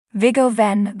Viggo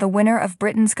Venn, the winner of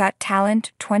Britain's Got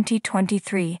Talent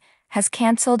 2023, has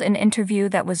cancelled an interview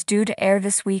that was due to air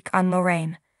this week on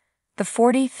Lorraine. The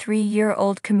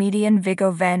 43-year-old comedian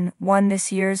Viggo Venn won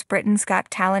this year's Britain's Got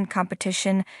Talent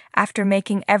competition after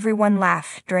making everyone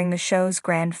laugh during the show's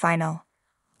grand final.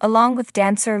 Along with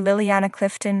dancer Liliana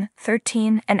Clifton,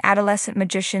 13, and adolescent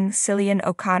magician Cillian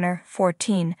O'Connor,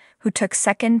 14, who took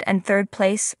second and third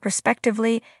place,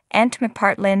 respectively, Ant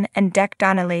McPartlin and Dec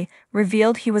Donnelly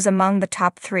revealed he was among the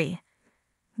top three.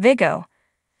 Viggo,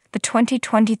 the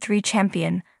 2023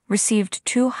 champion, received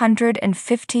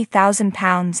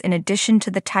 £250,000 in addition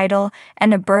to the title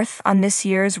and a berth on this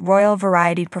year's Royal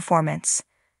Variety performance.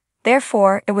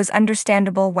 Therefore, it was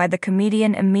understandable why the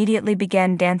comedian immediately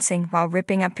began dancing while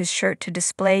ripping up his shirt to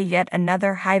display yet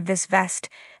another high-vis vest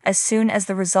as soon as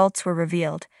the results were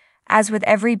revealed. As with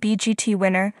every BGT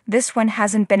winner, this one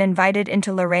hasn't been invited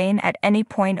into Lorraine at any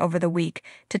point over the week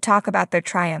to talk about their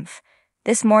triumph.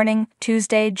 This morning,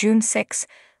 Tuesday, June 6,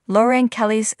 Lorraine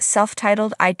Kelly's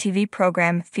self-titled ITV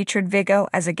program featured Viggo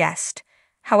as a guest.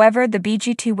 However, the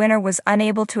BGT winner was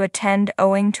unable to attend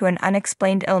owing to an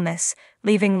unexplained illness,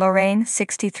 leaving Lorraine,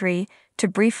 63, to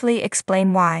briefly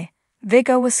explain why.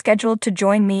 Viggo was scheduled to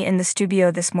join me in the studio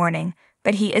this morning,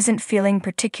 but he isn't feeling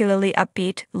particularly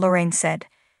upbeat, Lorraine said.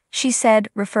 She said,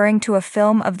 referring to a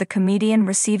film of the comedian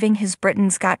receiving his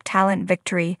Britain's Got Talent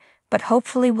victory, but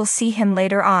hopefully we'll see him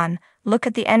later on. Look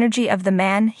at the energy of the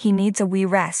man, he needs a wee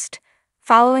rest.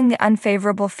 Following the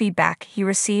unfavorable feedback he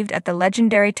received at the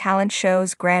legendary talent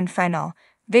show's grand final,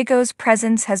 Viggo's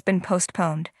presence has been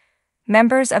postponed.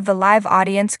 Members of the live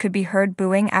audience could be heard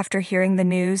booing after hearing the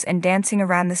news and dancing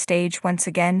around the stage once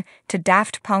again to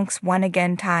Daft Punk's One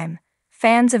Again Time.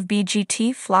 Fans of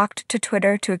BGT flocked to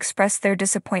Twitter to express their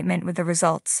disappointment with the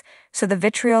results, so the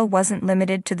vitriol wasn't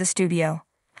limited to the studio.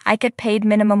 I get paid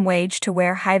minimum wage to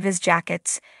wear high-vis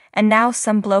jackets, and now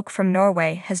some bloke from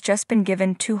Norway has just been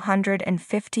given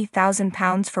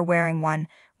 £250,000 for wearing one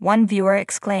viewer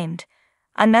exclaimed.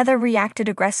 Another reacted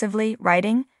aggressively,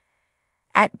 writing,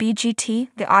 "At BGT,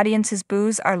 the audience's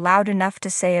boos are loud enough to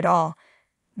say it all.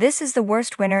 This is the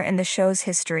worst winner in the show's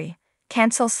history.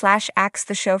 Cancel/axe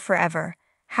the show forever.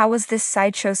 How was this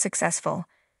sideshow successful?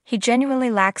 He genuinely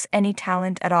lacks any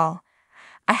talent at all.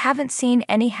 I haven't seen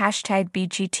any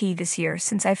 #BGT this year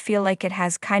since I feel like it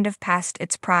has kind of passed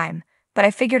its prime, but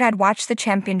I figured I'd watch the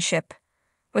championship.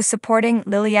 Was supporting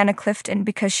Liliana Clifton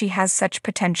because she has such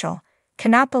potential.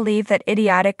 Cannot believe that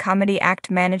idiotic comedy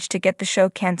act managed to get the show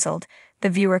cancelled," the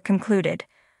viewer concluded.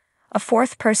 A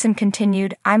fourth person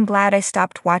continued, "I'm glad I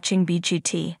stopped watching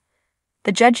BGT.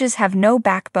 The judges have no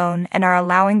backbone and are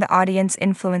allowing the audience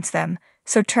influence them,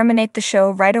 so terminate the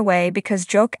show right away because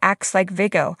joke acts like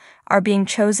Viggo are being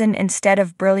chosen instead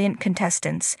of brilliant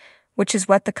contestants, which is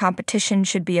what the competition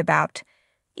should be about."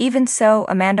 Even so,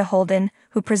 Amanda Holden,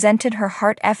 who presented her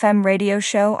Heart FM radio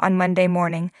show on Monday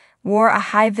morning, wore a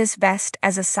high-vis vest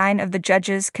as a sign of the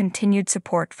judges' continued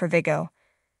support for Viggo.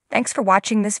 Thanks for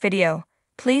watching this video.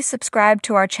 Please subscribe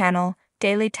to our channel,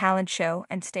 Daily Talent Show,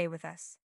 and stay with us.